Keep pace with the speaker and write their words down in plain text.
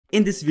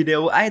In this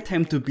video I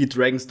attempt to beat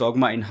Dragon's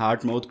Dogma in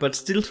hard mode, but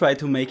still try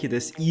to make it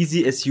as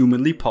easy as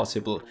humanly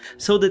possible,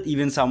 so that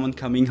even someone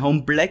coming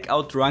home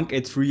blackout drunk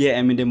at 3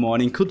 AM in the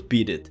morning could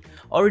beat it,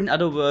 or in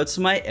other words,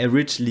 my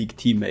average league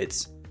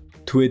teammates.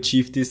 To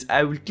achieve this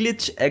I will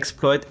glitch,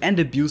 exploit and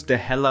abuse the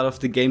hell out of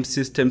the game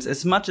systems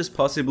as much as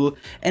possible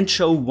and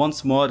show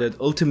once more that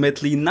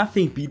ultimately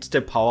nothing beats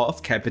the power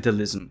of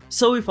capitalism.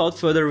 So without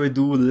further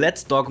ado,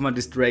 let's dogma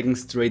this dragon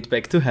straight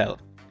back to hell.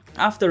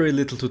 After a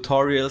little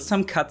tutorial,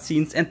 some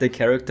cutscenes and the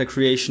character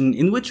creation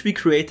in which we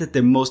created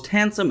the most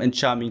handsome and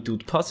charming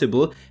dude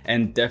possible,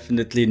 and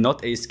definitely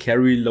not a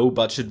scary low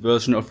budget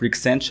version of Rick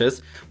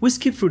Sanchez, we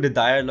skip through the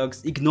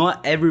dialogues, ignore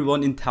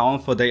everyone in town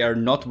for they are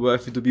not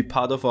worthy to be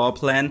part of our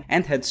plan,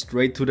 and head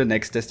straight to the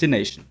next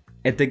destination.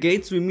 At the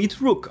gates we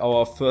meet Rook,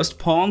 our first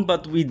pawn,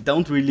 but we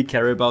don't really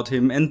care about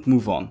him and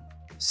move on.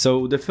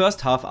 So the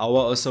first half hour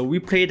or so we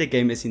play the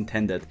game as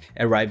intended,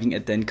 arriving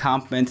at the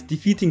encampment,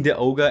 defeating the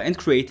ogre and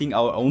creating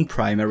our own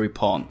primary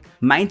pawn.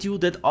 Mind you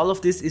that all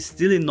of this is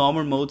still in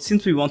normal mode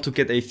since we want to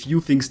get a few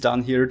things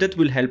done here that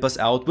will help us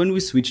out when we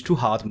switch to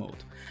hard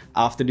mode.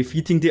 After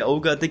defeating the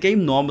ogre, the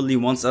game normally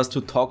wants us to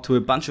talk to a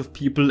bunch of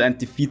people and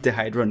defeat the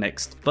Hydra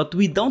next. But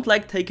we don't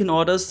like taking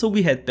orders, so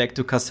we head back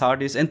to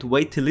Casardis and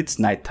wait till it's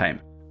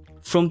nighttime.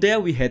 From there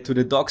we head to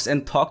the docks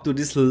and talk to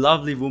this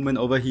lovely woman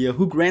over here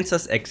who grants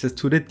us access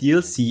to the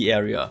DLC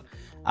area.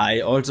 I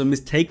also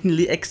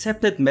mistakenly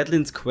accepted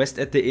Madeline's quest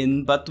at the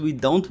inn, but we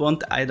don't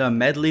want either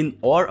Madeline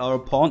or our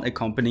pawn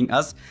accompanying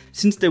us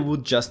since they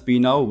would just be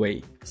in our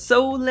way.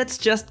 So let's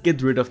just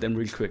get rid of them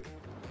real quick.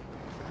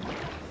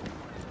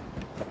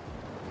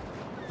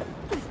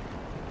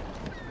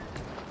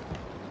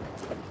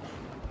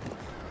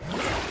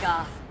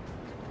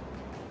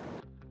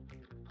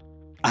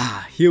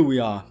 Here we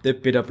are, the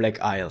Bitter Black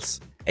Isles.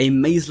 A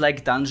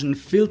maze-like dungeon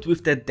filled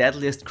with the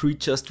deadliest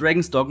creatures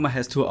Dragon's Dogma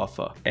has to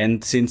offer.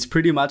 And since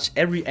pretty much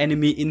every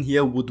enemy in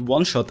here would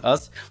one-shot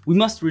us, we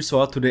must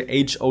resort to the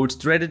age-old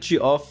strategy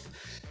of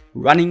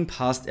running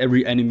past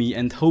every enemy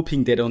and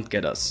hoping they don't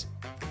get us.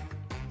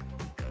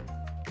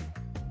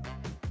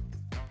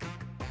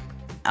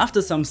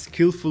 After some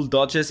skillful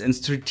dodges and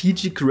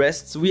strategic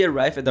rests, we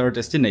arrive at our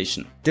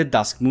destination, the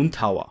Duskmoon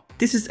Tower.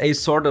 This is a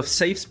sort of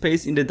safe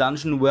space in the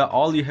dungeon where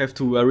all you have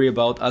to worry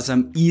about are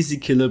some easy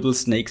killable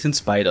snakes and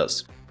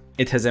spiders.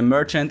 It has a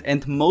merchant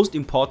and most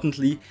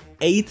importantly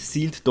 8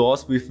 sealed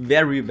doors with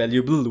very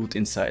valuable loot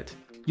inside.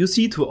 You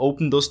see, to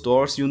open those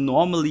doors you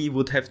normally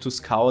would have to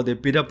scour the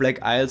Bitter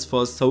Black Isles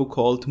for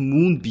so-called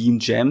moonbeam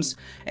gems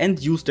and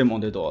use them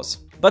on the doors.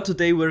 But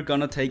today we're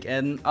gonna take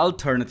an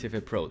alternative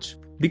approach.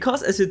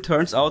 Because as it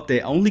turns out the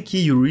only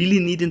key you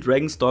really need in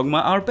Dragon's Dogma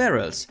are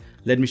barrels.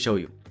 Let me show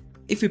you.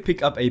 If we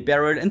pick up a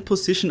barrel and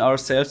position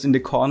ourselves in the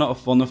corner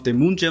of one of the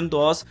moon gem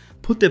doors,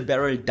 put the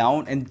barrel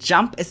down and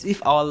jump as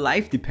if our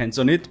life depends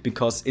on it,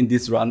 because in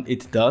this run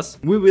it does,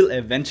 we will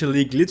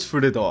eventually glitch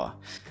through the door.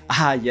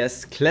 Ah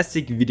yes,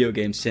 classic video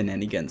game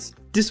shenanigans.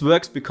 This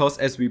works because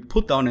as we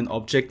put down an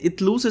object it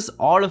loses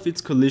all of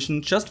its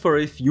collision just for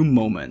a few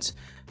moments.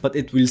 But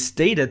it will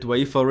stay that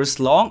way for as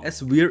long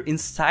as we're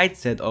inside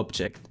said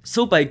object.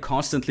 So by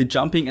constantly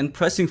jumping and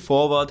pressing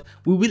forward,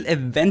 we will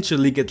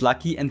eventually get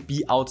lucky and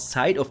be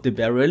outside of the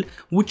barrel,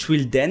 which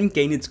will then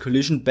gain its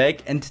collision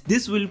back, and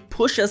this will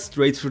push us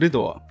straight through the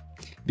door.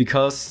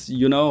 Because,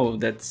 you know,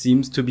 that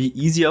seems to be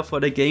easier for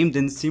the game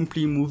than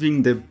simply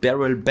moving the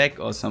barrel back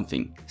or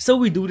something. So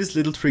we do this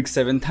little trick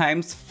 7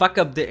 times, fuck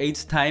up the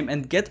 8th time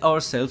and get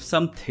ourselves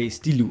some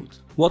tasty loot.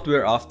 What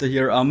we're after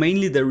here are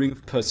mainly the Ring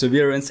of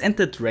Perseverance and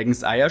the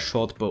Dragon's Ire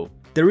shortbow.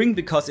 The ring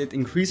because it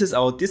increases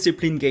our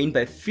discipline gain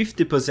by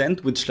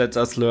 50%, which lets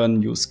us learn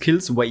new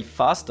skills way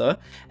faster,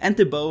 and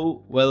the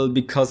bow, well,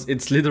 because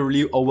it's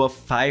literally over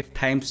 5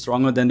 times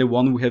stronger than the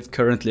one we have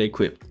currently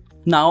equipped.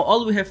 Now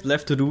all we have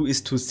left to do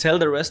is to sell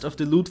the rest of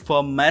the loot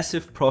for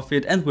massive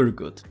profit and we're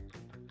good.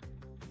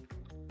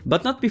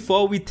 But not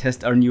before we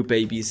test our new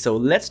baby, so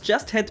let's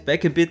just head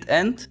back a bit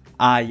and...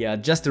 ah yeah,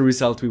 just the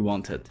result we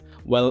wanted.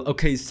 Well,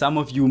 okay, some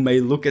of you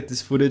may look at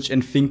this footage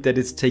and think that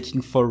it's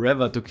taking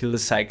forever to kill the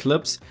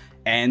Cyclops,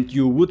 and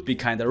you would be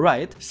kinda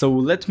right, so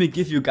let me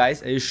give you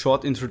guys a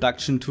short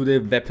introduction to the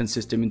weapon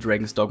system in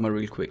Dragon's Dogma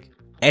real quick.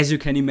 As you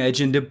can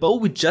imagine, the bow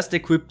we just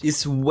equipped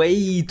is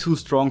way too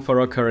strong for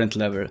our current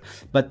level,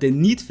 but the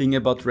neat thing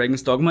about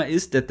Dragon's Dogma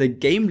is that the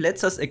game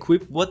lets us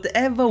equip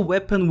whatever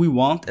weapon we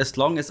want as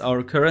long as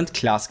our current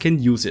class can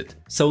use it.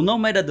 So no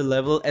matter the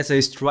level, as a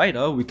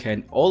strider we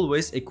can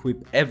always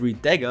equip every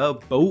dagger,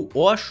 bow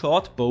or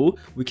short bow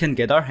we can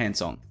get our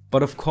hands on.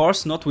 But of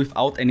course not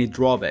without any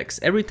drawbacks.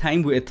 Every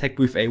time we attack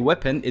with a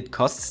weapon it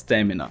costs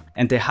stamina,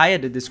 and the higher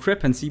the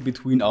discrepancy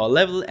between our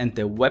level and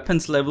the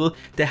weapon's level,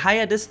 the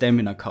higher the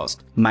stamina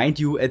cost. Mind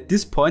you, at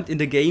this point in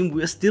the game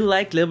we're still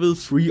like level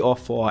 3 or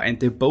 4 and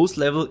the bow's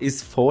level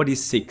is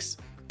 46.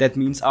 That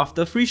means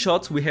after 3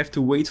 shots we have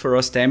to wait for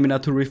our stamina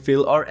to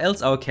refill, or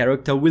else our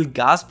character will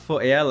gasp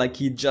for air like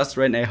he just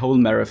ran a whole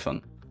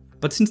marathon.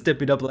 but since the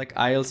Bitter Black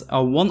Isles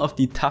are one of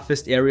the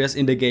toughest areas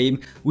in the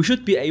game, we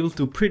should be able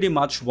to pretty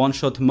much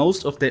one-shot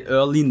most of the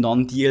early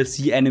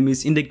non-DLC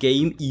enemies in the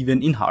game,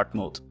 even in hard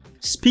mode.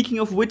 Speaking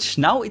of which,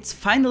 now it's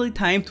finally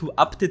time to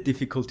up the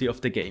difficulty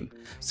of the game.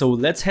 So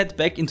let's head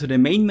back into the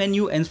main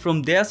menu and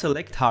from there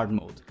select hard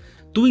mode.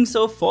 Doing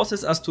so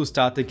forces us to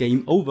start the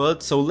game over,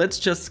 so let's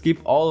just skip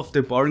all of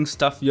the boring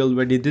stuff we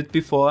already did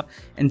before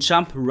and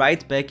jump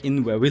right back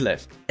in where we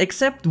left.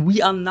 Except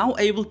we are now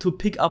able to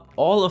pick up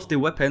all of the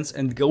weapons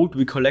and gold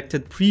we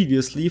collected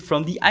previously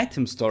from the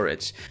item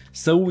storage.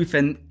 So with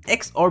an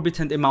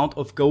exorbitant amount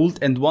of gold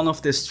and one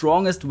of the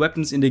strongest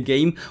weapons in the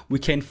game, we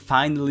can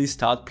finally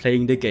start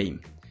playing the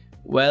game.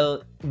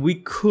 Well, we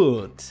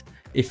could,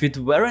 if it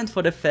weren't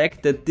for the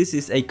fact that this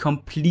is a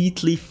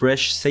completely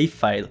fresh save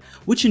file,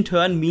 which in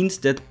turn means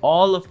that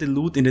all of the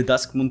loot in the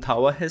Duskmoon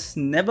Tower has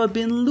never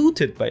been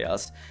looted by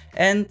us.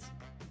 And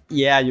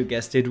yeah, you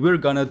guessed it, we're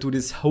gonna do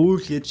this whole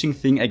glitching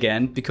thing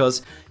again,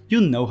 because you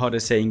know how the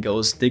saying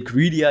goes, the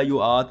greedier you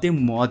are, the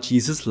more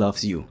Jesus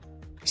loves you.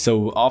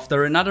 So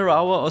after another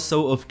hour or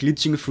so of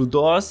glitching through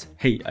doors,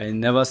 hey, I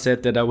never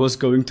said that I was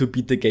going to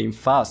beat the game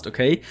fast,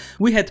 okay?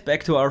 We head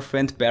back to our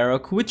friend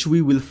Barak, which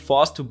we will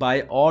force to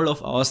buy all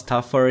of our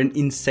stuff for an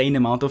insane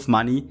amount of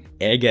money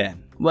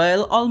again.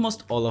 Well,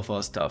 almost all of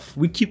our stuff.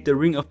 We keep the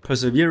Ring of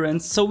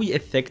Perseverance, so we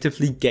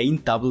effectively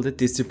gain double the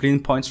discipline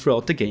points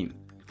throughout the game.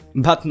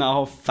 But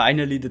now,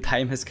 finally the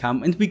time has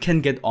come and we can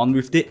get on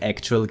with the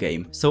actual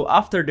game. So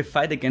after the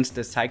fight against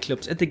the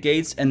Cyclops at the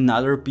gates,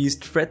 another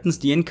beast threatens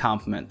the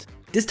encampment.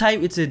 This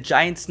time it's a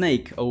giant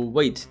snake. Oh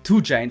wait,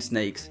 2 giant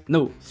snakes.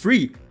 No,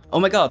 3. Oh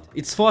my god,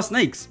 it's 4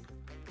 snakes.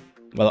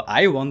 Well,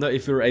 I wonder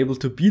if we're able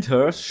to beat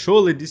her.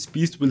 Surely this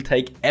beast will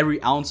take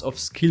every ounce of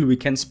skill we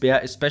can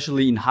spare,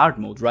 especially in hard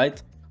mode, right?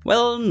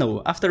 Well,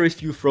 no. After a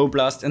few throw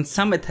blasts and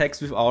some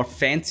attacks with our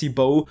fancy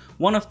bow,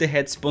 one of the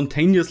heads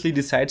spontaneously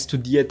decides to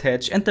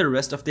detach and the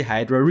rest of the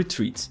Hydra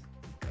retreats.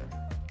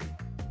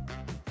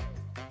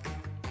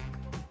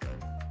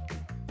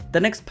 The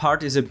next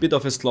part is a bit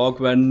of a slog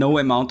where no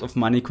amount of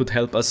money could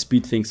help us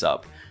speed things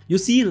up. You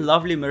see,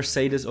 lovely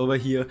Mercedes over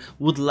here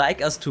would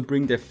like us to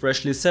bring the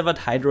freshly severed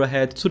Hydra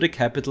head to the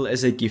capital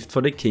as a gift for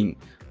the king,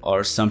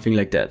 or something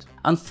like that.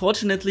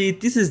 Unfortunately,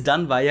 this is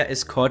done via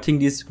escorting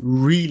this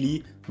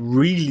really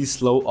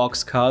slow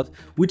ox cart,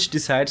 which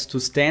decides to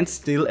stand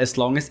still as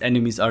long as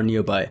enemies are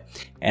nearby.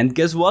 And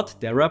guess what?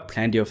 There are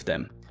plenty of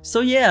them. So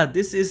yeah,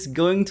 this is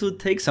going to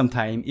take some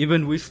time,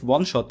 even with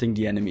one-shotting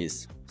the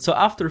enemies. So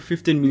after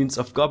 15 minutes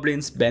of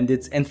goblins,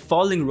 bandits and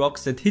falling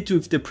rocks that hit you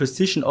with the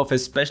precision of a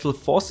special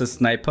forces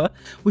sniper,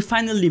 we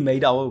finally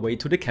made our way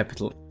to the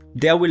capital.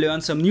 There we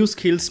learn some new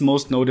skills,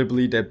 most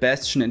notably the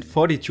Bastion and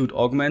Fortitude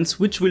augments,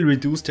 which will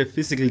reduce the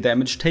physical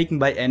damage taken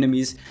by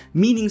enemies,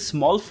 meaning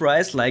small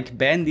fries like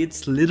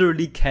bandits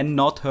literally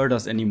cannot hurt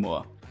us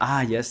anymore.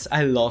 Ah yes,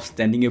 I love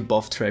standing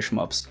above trash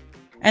mobs.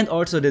 And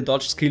also the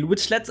dodge skill,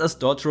 which lets us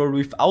dodge roll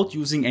without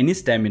using any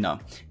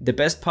stamina. The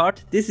best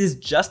part, this is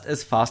just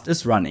as fast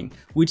as running,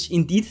 which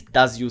indeed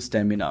does use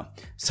stamina.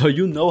 So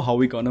you know how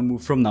we're gonna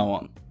move from now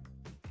on.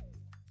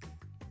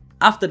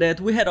 After that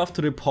we head off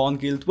to the Pawn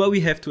Guild, where we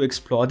have to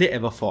explore the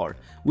Everfall,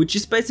 which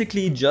is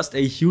basically just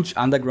a huge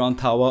underground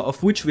tower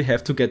of which we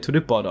have to get to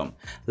the bottom.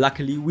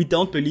 Luckily we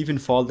don't believe in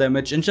fall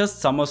damage and just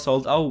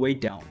somersault our way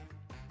down.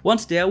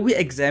 Once there, we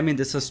examine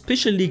the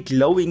suspiciously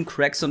glowing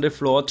cracks on the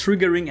floor,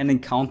 triggering an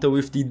encounter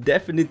with the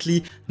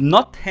definitely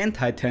not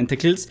hentai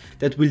tentacles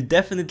that will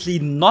definitely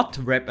not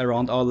wrap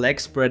around our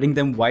legs, spreading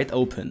them wide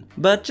open.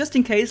 But just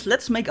in case,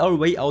 let's make our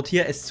way out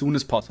here as soon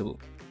as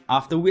possible.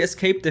 After we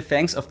escape the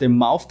fangs of the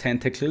mouth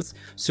tentacles,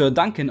 Sir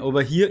Duncan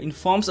over here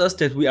informs us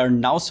that we are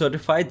now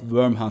certified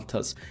worm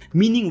hunters,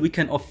 meaning we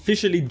can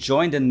officially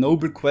join the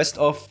noble quest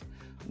of,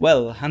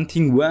 well,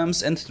 hunting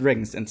worms and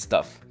dragons and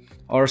stuff.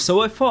 Or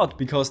so I thought,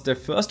 because the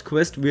first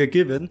quest we are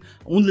given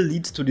only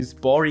leads to this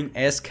boring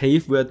ass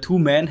cave where 2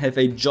 men have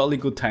a jolly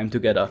good time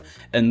together.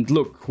 And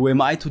look, who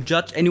am I to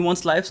judge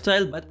anyone's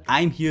lifestyle, but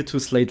I'm here to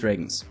slay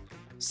dragons.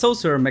 So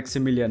Sir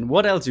Maximilian,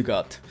 what else you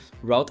got?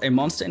 Route a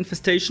monster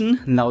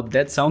infestation? Now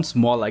that sounds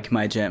more like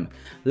my jam.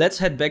 Let's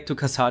head back to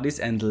Casadis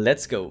and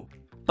let's go.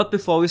 But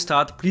before we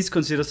start, please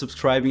consider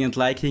subscribing and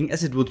liking,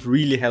 as it would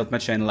really help my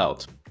channel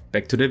out.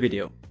 Back to the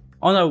video.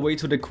 On our way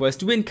to the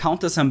quest we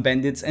encounter some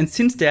bandits, and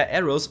since their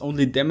arrows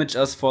only damage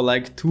us for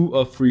like 2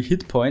 or 3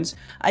 hit points,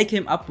 I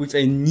came up with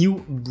a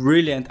new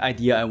brilliant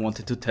idea I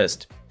wanted to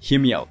test. Hear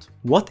me out.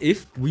 What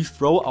if we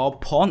throw our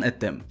pawn at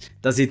them?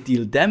 Does it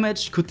deal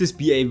damage? Could this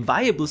be a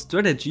viable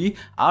strategy?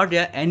 Are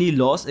there any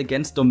laws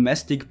against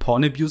domestic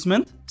pawn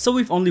abusement? So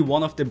with only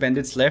one of the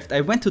bandits left,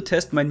 I went to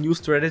test my new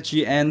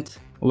strategy and,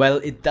 well,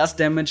 it does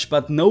damage,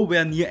 but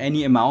nowhere near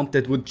any amount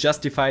that would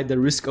justify the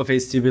risk of a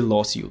civil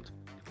lawsuit.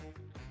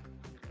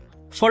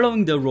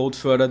 Following the road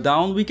further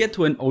down, we get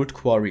to an old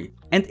quarry,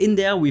 and in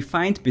there we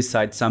find,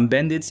 besides some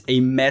bandits, a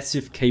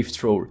massive cave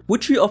troll,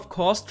 which we of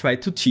course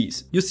tried to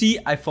cheese. You see,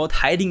 I thought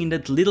hiding in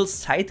that little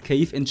side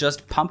cave and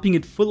just pumping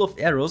it full of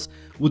arrows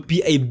would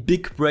be a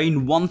big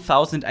brain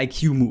 1000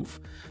 IQ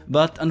move.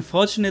 But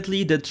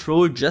unfortunately the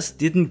troll just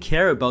didn't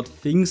care about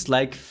things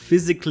like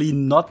physically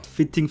not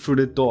fitting through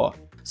the door.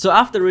 So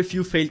after a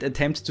few failed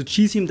attempts to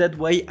cheese him that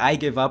way, I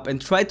gave up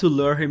and tried to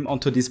lure him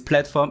onto this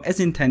platform as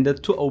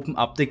intended to open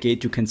up the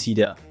gate you can see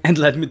there. And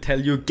let me tell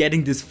you,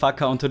 getting this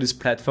fucker onto this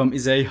platform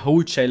is a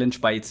whole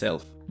challenge by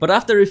itself. But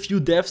after a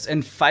few deaths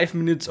and 5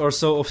 minutes or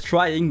so of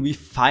trying, we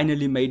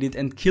finally made it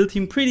and killed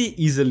him pretty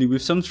easily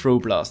with some throw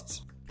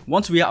blasts.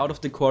 Once we are out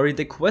of the quarry,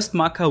 the quest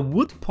marker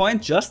would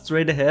point just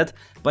straight ahead,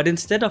 but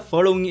instead of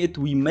following it,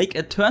 we make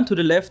a turn to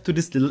the left to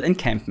this little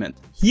encampment.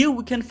 Here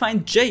we can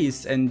find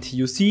Jace, and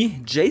you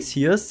see, Jace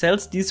here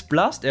sells these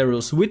blast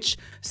arrows, which,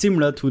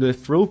 similar to the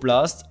throw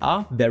blasts,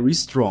 are very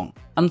strong.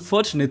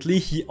 Unfortunately,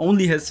 he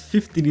only has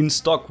 15 in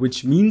stock,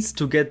 which means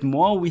to get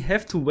more we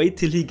have to wait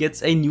till he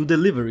gets a new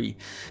delivery.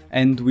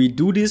 And we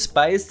do this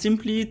by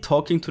simply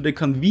talking to the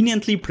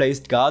conveniently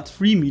placed guard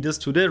 3 meters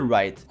to the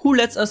right, who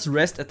lets us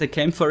rest at the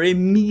camp for a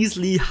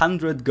measly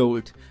 100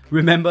 gold.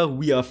 Remember,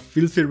 we are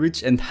filthy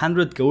rich and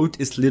 100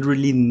 gold is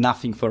literally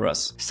nothing for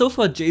us. So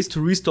for Jace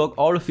to restock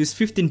all of his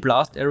 15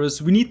 blast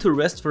arrows, we need to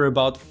rest for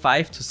about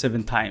 5 to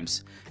 7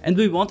 times. And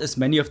we want as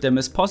many of them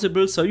as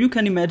possible, so you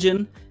can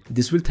imagine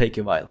this will take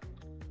a while.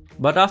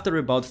 But after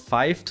about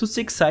 5 to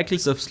 6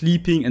 cycles of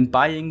sleeping and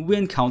buying, we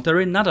encounter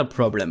another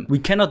problem. We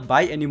cannot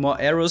buy any more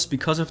arrows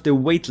because of the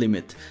weight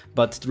limit.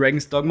 But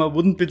Dragon's Dogma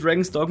wouldn't be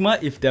Dragon's Dogma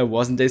if there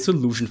wasn't a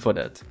solution for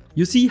that.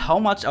 You see, how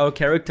much our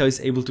character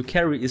is able to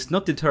carry is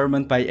not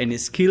determined by any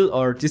skill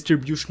or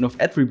distribution of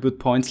attribute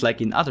points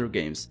like in other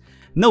games.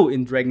 No,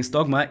 in Dragon's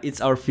Dogma,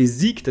 it's our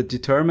physique that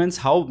determines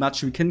how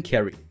much we can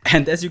carry.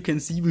 And as you can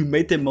see, we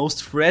made the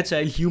most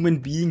fragile human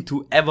being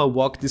to ever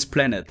walk this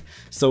planet.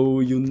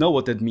 So you know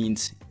what that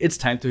means. It's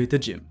time to hit the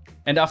gym.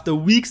 And after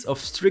weeks of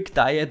strict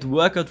diet,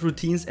 workout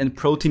routines and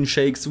protein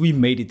shakes, we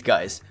made it,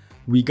 guys.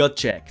 We got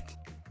jacked.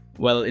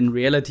 Well, in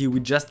reality, we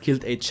just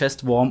killed a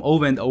chest worm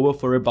over and over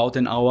for about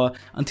an hour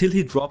until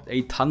he dropped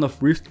a ton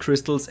of rift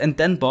crystals and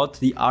then bought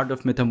the Art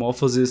of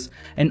Metamorphosis,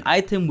 an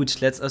item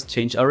which lets us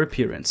change our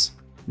appearance.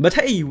 But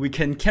hey, we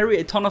can carry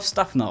a ton of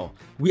stuff now.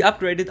 We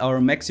upgraded our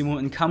maximum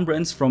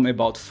encumbrance from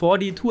about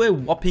 40 to a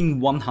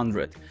whopping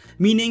 100,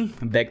 meaning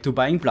back to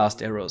buying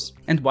blast arrows.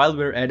 And while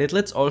we're at it,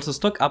 let's also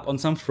stock up on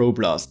some throw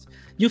blasts.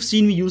 You've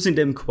seen me using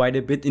them quite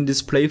a bit in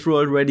this playthrough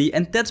already,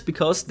 and that's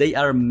because they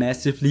are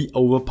massively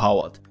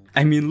overpowered.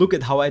 I mean, look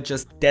at how I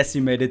just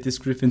decimated this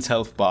griffin's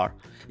health bar.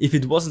 If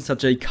it wasn't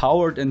such a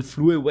coward and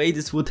flew away,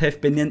 this would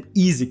have been an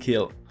easy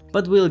kill.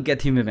 But we'll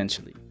get him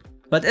eventually.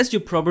 But as you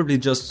probably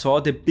just saw,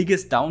 the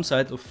biggest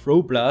downside of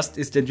Throw Blast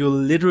is that you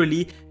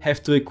literally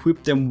have to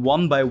equip them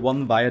one by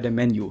one via the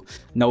menu.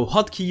 No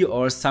hotkey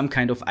or some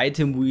kind of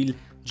item wheel,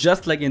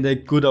 just like in the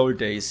good old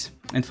days.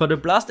 And for the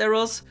blast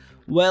arrows,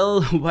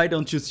 well, why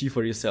don't you see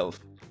for yourself?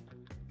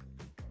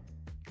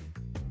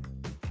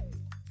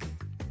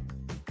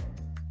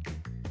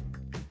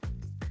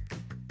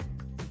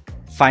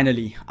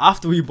 Finally,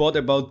 after we bought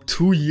about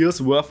 2 years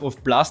worth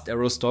of blast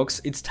arrow stocks,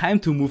 it's time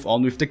to move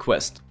on with the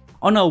quest.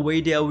 On our way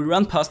there, we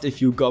run past a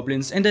few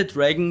goblins and a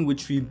dragon,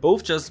 which we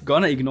both just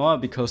gonna ignore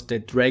because the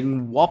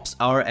dragon whops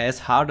our ass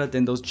harder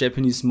than those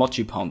Japanese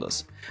mochi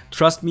pounders.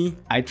 Trust me,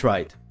 I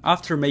tried.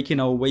 After making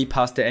our way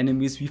past the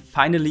enemies, we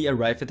finally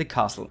arrive at the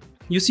castle.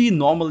 You see,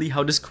 normally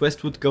how this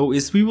quest would go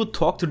is we would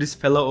talk to this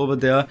fella over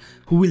there,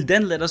 who will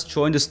then let us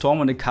join the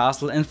storm on the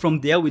castle, and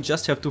from there we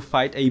just have to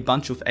fight a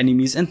bunch of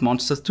enemies and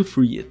monsters to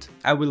free it.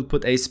 I will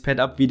put a sped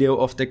up video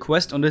of the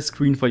quest on the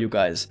screen for you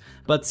guys,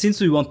 but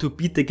since we want to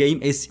beat the game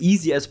as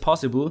easy as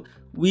possible,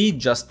 we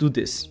just do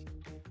this.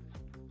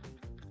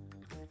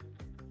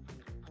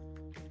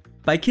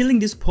 By killing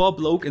this poor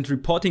bloke and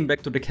reporting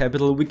back to the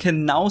capital, we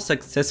can now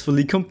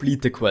successfully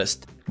complete the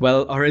quest.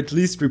 Well, or at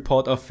least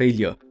report our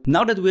failure.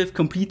 Now that we have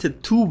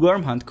completed 2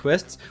 worm hunt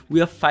quests,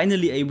 we are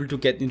finally able to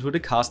get into the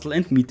castle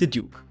and meet the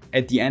Duke.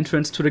 At the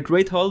entrance to the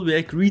Great Hall, we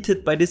are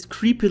greeted by this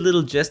creepy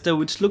little jester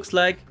which looks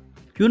like...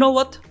 You know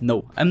what?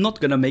 No, I'm not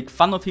gonna make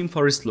fun of him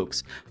for his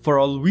looks. For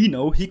all we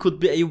know, he could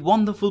be a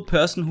wonderful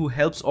person who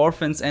helps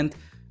orphans and...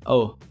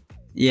 Oh,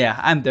 yeah,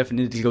 I'm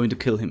definitely going to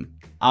kill him.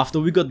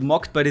 After we got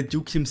mocked by the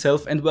Duke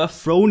himself and were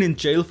thrown in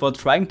jail for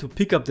trying to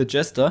pick up the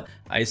jester,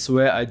 I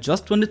swear I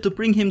just wanted to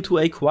bring him to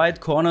a quiet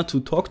corner to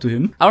talk to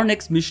him. Our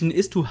next mission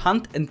is to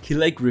hunt and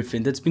kill a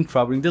griffin that's been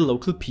troubling the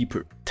local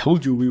people.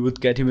 Told you we would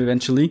get him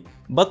eventually.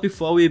 But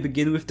before we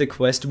begin with the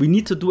quest, we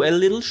need to do a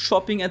little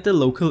shopping at the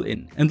local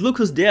inn. And look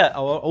who's there,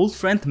 our old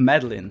friend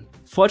Madeline.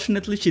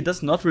 Fortunately, she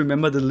does not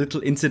remember the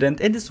little incident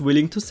and is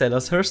willing to sell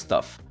us her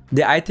stuff.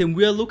 The item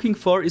we are looking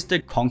for is the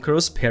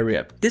Conqueror's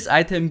Periap. This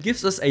item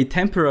gives us a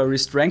temporary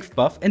strength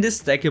buff and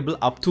is stackable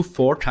up to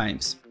 4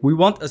 times. We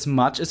want as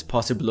much as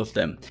possible of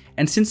them.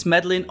 And since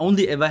Madeline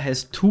only ever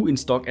has 2 in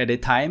stock at a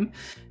time,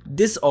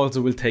 this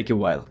also will take a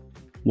while.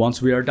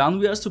 Once we are done,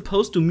 we are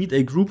supposed to meet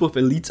a group of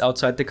elites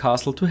outside the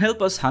castle to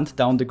help us hunt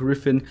down the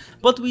griffin,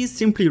 but we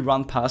simply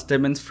run past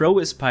them and throw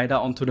a spider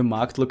onto the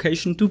marked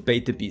location to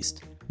bait the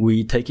beast.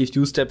 We take a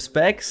few steps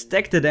back,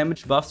 stack the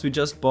damage buffs we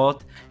just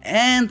bought,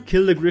 and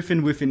kill the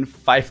griffin within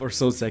 5 or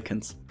so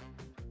seconds.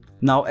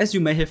 Now, as you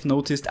may have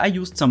noticed, I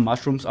used some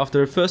mushrooms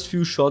after the first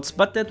few shots,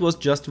 but that was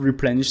just to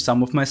replenish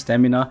some of my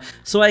stamina,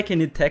 so I can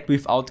attack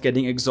without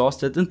getting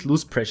exhausted and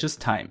lose precious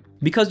time.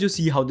 Because you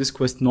see how this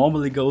quest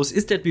normally goes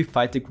is that we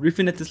fight the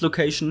griffin at this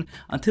location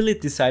until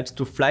it decides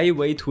to fly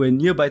away to a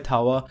nearby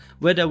tower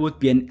where there would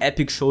be an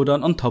epic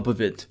showdown on top of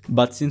it.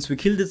 But since we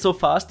killed it so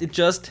fast, it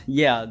just,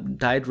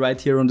 died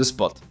right here on the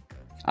spot.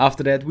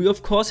 After that, we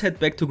of course head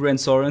back to Grand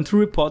Soren to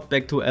report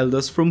back to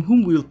elders from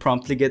whom we will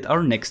promptly get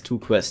our next 2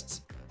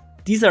 quests.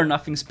 These are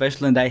nothing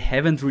special and I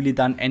haven't really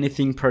done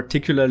anything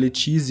particularly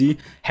cheesy.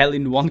 Hell,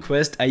 in one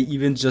quest I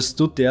even just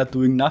stood there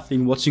doing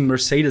nothing watching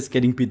Mercedes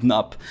getting beaten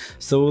up.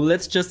 So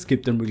let's just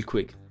skip them real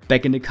quick.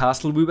 Back in the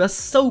castle we were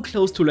so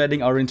close to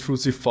letting our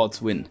intrusive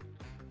thoughts win.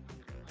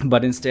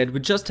 But instead we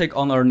just take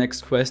on our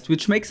next quest,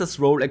 which makes us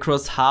roll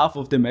across half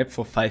of the map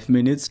for 5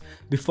 minutes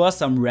before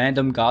some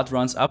random guard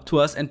runs up to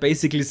us and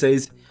basically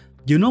says,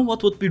 "You know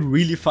what would be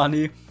really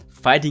funny?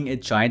 Fighting a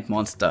giant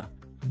monster."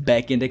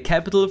 Back in the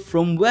capital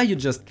from where you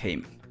just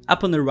came.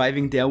 Upon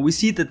arriving there, we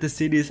see that the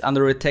city is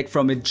under attack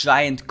from a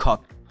giant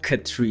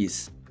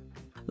cockatrice.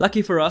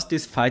 Lucky for us,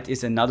 this fight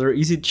is another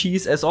easy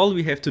cheese, as all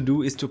we have to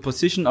do is to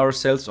position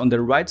ourselves on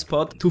the right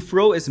spot to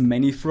throw as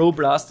many throw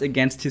blasts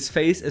against his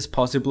face as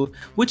possible,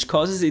 which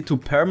causes it to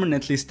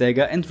permanently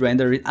stagger and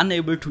render it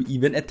unable to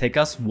even attack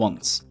us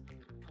once.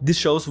 This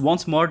shows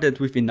once more that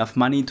with enough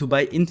money to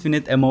buy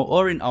infinite ammo,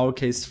 or in our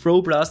case throw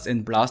blasts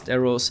and blast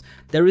arrows,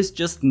 there is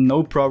just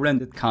no problem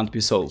that can't be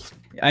solved.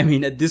 I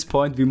mean, at this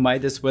point we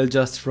might as well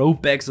just throw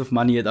bags of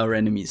money at our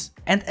enemies.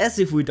 And as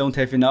if we don't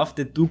have enough,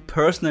 the Duke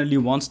personally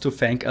wants to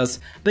thank us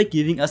by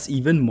giving us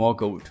even more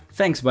gold.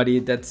 Thanks buddy,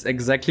 that's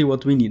exactly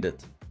what we needed.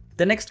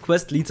 The next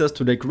quest leads us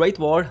to the Great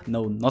Wall.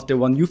 No, not the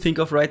one you think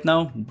of right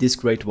now, this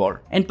Great Wall.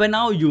 And by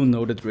now you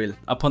know the drill.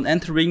 Upon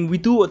entering, we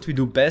do what we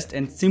do best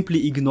and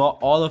simply ignore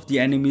all of the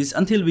enemies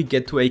until we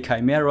get to a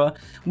Chimera,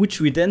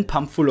 which we then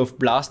pump full of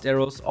blast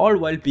arrows, all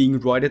while being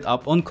roided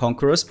up on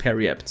Conqueror's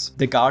periapts.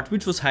 The guard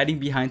which was hiding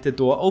behind the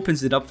door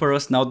opens it up for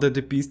us now that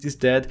the beast is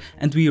dead,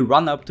 and we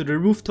run up to the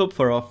rooftop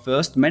for our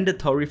first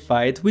mandatory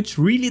fight, which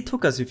really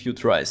took us a few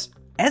tries.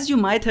 As you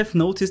might have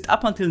noticed,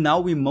 up until now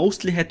we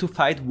mostly had to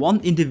fight one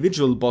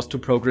individual boss to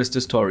progress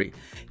the story.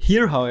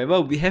 Here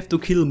however we have to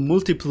kill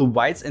multiple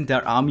whites and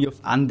their army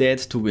of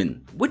undead to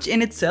win. Which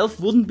in itself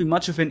wouldn't be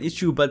much of an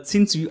issue, but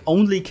since we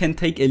only can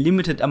take a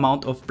limited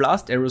amount of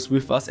blast arrows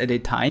with us at a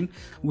time,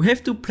 we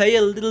have to play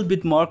a little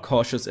bit more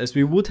cautious as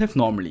we would have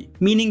normally.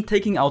 Meaning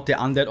taking out the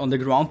undead on the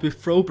ground with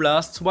throw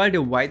blasts while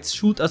the whites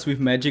shoot us with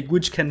magic,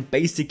 which can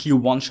basically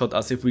one-shot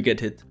us if we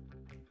get hit.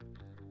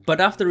 But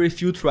after a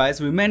few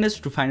tries we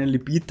managed to finally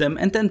beat them,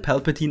 and then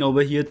Palpatine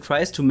over here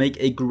tries to make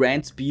a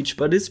grand speech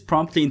but is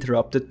promptly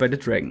interrupted by the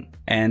dragon.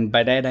 And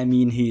by that I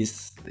mean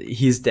he's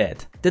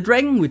dead. The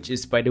dragon, which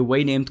is by the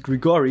way named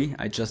Grigori,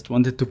 I just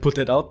wanted to put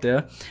that out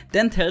there,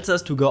 then tells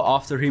us to go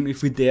after him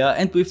if we dare,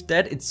 and with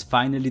that it's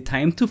finally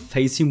time to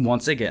face him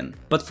once again.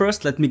 But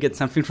first let me get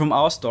something from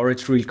our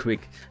storage real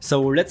quick.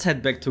 So let's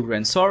head back to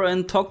Grand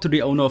Soren, talk to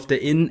the owner of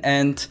the inn,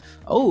 and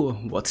oh,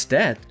 what's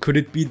that? Could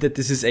it be that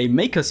this is a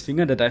maker's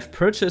finger that I've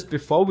purchased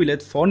before we let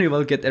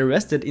Fornival get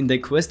arrested in the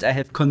quest I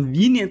have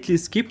conveniently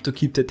skipped to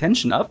keep the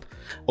tension up?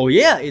 Oh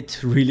yeah,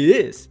 it really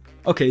is.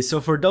 Okay, so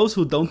for those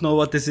who don't know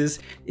what this is,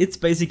 it's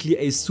basically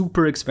a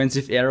super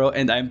expensive arrow,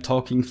 and I'm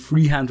talking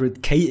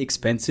 300k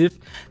expensive,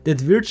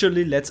 that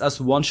virtually lets us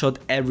one-shot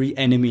every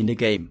enemy in the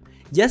game.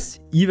 Yes,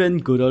 even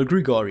good old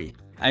Grigori.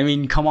 I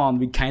mean, come on,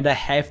 we kinda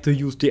have to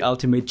use the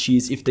ultimate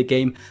cheese if the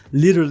game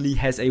literally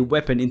has a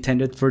weapon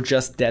intended for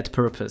just that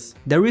purpose.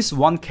 There is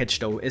one catch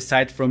though,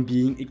 aside from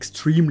being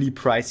extremely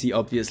pricey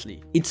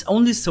obviously. It's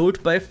only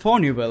sold by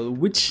Fornival,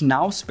 which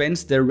now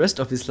spends the rest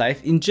of his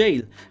life in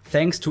jail,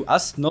 thanks to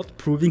us not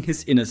proving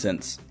his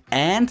innocence.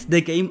 And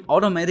the game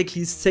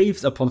automatically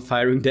saves upon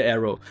firing the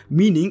arrow,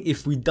 meaning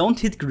if we don't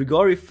hit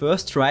Grigori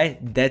first try,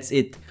 that's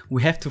it.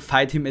 We have to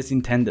fight him as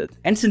intended.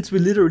 And since we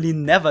literally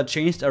never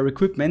changed our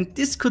equipment,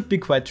 this could be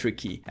quite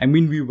tricky. I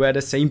mean, we wear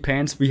the same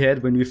pants we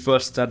had when we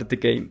first started the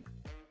game.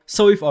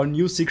 So with our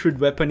new secret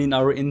weapon in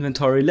our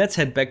inventory, let's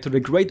head back to the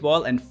Great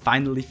Wall and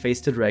finally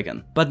face the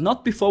dragon. But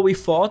not before we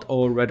fought,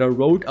 or rather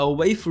rode our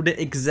way through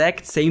the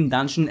exact same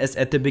dungeon as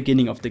at the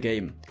beginning of the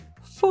game.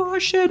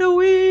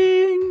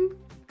 Foreshadowing!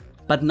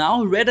 But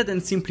now, rather than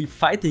simply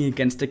fighting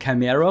against the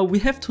Chimera, we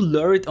have to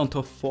lure it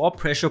onto 4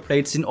 pressure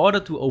plates in order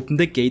to open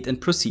the gate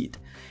and proceed.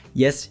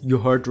 Yes, you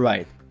heard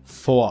right.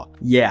 4.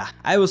 Yeah,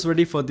 I was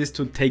ready for this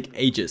to take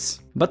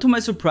ages. But to my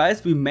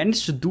surprise, we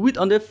managed to do it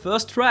on the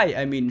first try.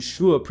 I mean,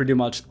 sure, pretty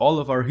much all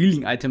of our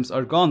healing items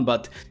are gone,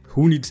 but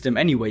who needs them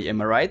anyway,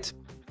 am I right?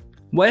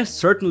 Well,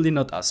 certainly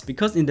not us,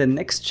 because in the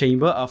next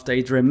chamber, after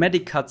a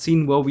dramatic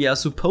cutscene where we are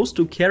supposed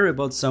to care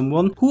about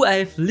someone who I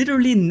have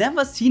literally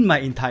never seen my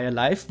entire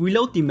life, we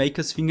load the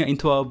Maker's Finger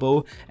into our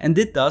bow and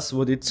it does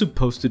what it's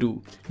supposed to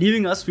do,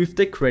 leaving us with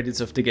the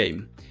credits of the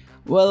game.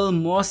 Well,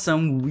 more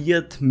some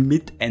weird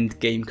mid-end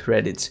game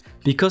credits,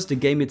 because the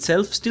game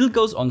itself still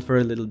goes on for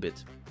a little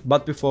bit.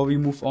 But before we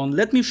move on,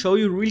 let me show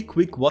you real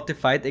quick what the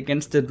fight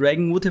against the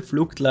dragon would have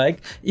looked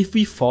like if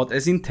we fought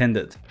as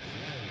intended.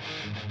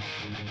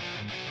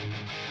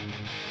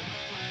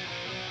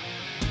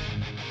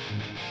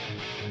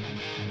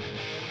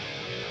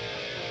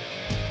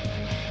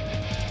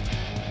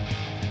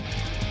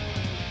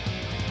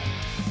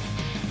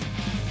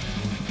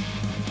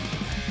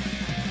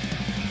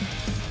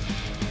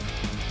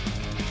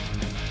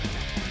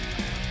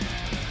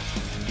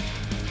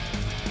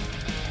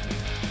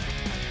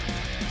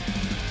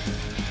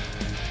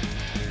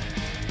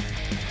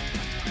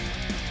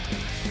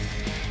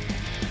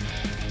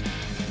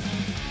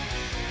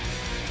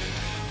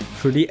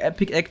 pretty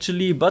epic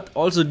actually, but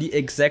also the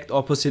exact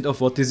opposite of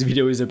what this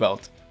video is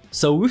about.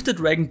 So with the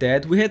dragon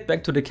dead, we head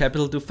back to the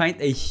capital to find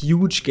a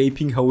huge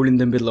gaping hole in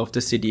the middle of the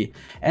city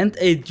and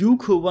a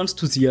duke who wants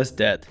to see us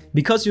dead.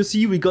 Because you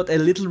see, we got a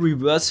little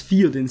reverse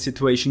field-in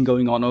situation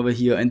going on over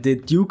here and the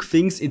duke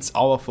thinks it's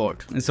our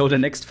fault. And so the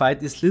next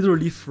fight is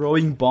literally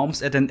throwing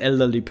bombs at an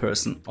elderly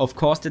person. Of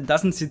course that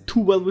doesn't sit too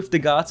well with the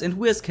guards and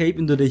we escape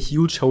into the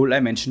huge hole I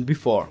mentioned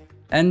before.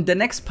 And the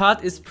next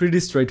part is pretty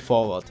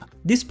straightforward.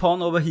 This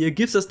pawn over here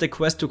gives us the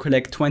quest to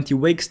collect 20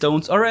 wake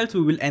stones or else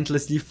we will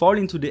endlessly fall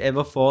into the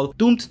Everfall,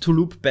 doomed to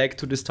loop back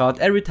to the start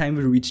every time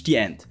we reach the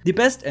end. The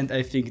best and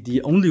I think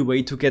the only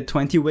way to get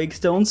 20 wake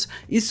stones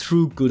is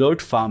through good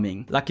old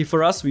farming. Lucky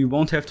for us, we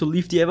won't have to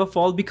leave the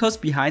Everfall because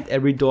behind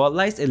every door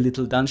lies a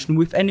little dungeon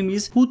with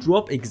enemies who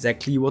drop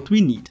exactly what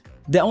we need.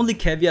 The only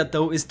caveat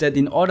though is that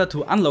in order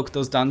to unlock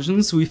those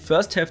dungeons, we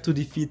first have to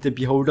defeat the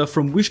beholder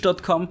from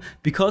wish.com,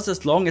 because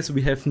as long as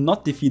we have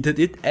not defeated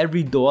it,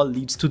 every door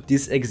leads to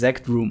this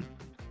exact room.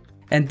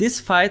 And this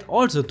fight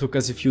also took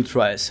us a few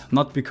tries,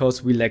 not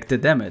because we lacked the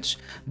damage,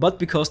 but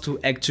because to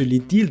actually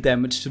deal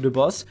damage to the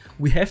boss,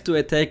 we have to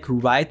attack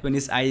right when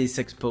his eye is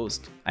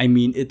exposed. I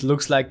mean, it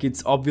looks like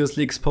it's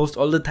obviously exposed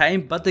all the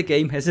time, but the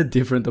game has a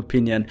different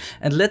opinion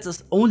and lets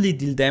us only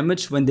deal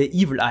damage when the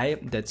evil eye,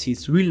 that's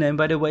his real name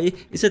by the way,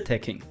 is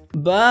attacking.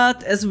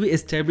 But as we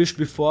established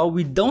before,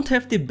 we don't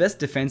have the best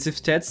defensive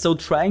stats, so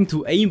trying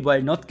to aim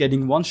while not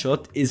getting one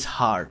shot is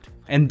hard.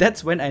 And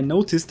that's when I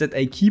noticed that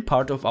a key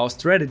part of our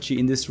strategy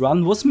in this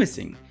run was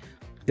missing: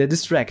 the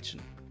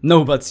distraction.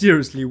 No, but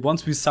seriously,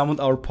 once we summoned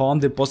our pawn,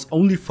 the boss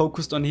only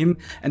focused on him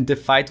and the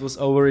fight was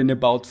over in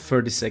about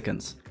 30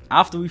 seconds.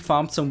 After we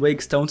farmed some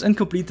wake stones and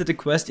completed the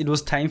quest, it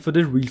was time for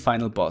the real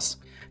final boss,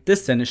 the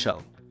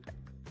Seneschal.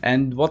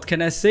 And what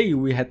can I say,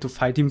 we had to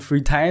fight him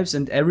 3 times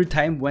and every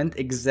time went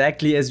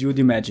exactly as you'd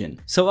imagine.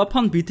 So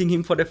upon beating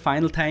him for the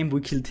final time,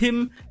 we killed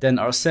him, then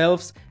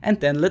ourselves, and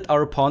then let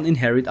our pawn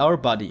inherit our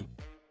body.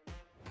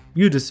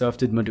 You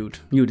deserved it, my dude,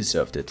 you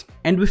deserved it.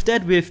 And with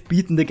that we have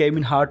beaten the game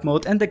in hard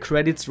mode and the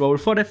credits roll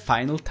for the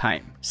final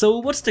time. So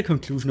what's the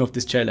conclusion of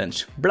this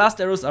challenge? Blast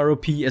arrows are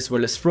OP as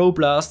well as throw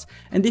blast,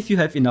 and if you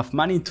have enough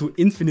money to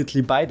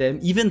infinitely buy them,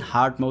 even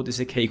hard mode is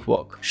a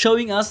cakewalk.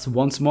 Showing us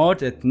once more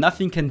that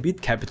nothing can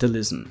beat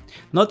capitalism.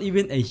 Not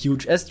even a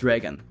huge ass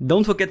dragon.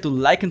 Don't forget to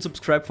like and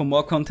subscribe for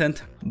more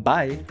content.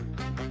 Bye!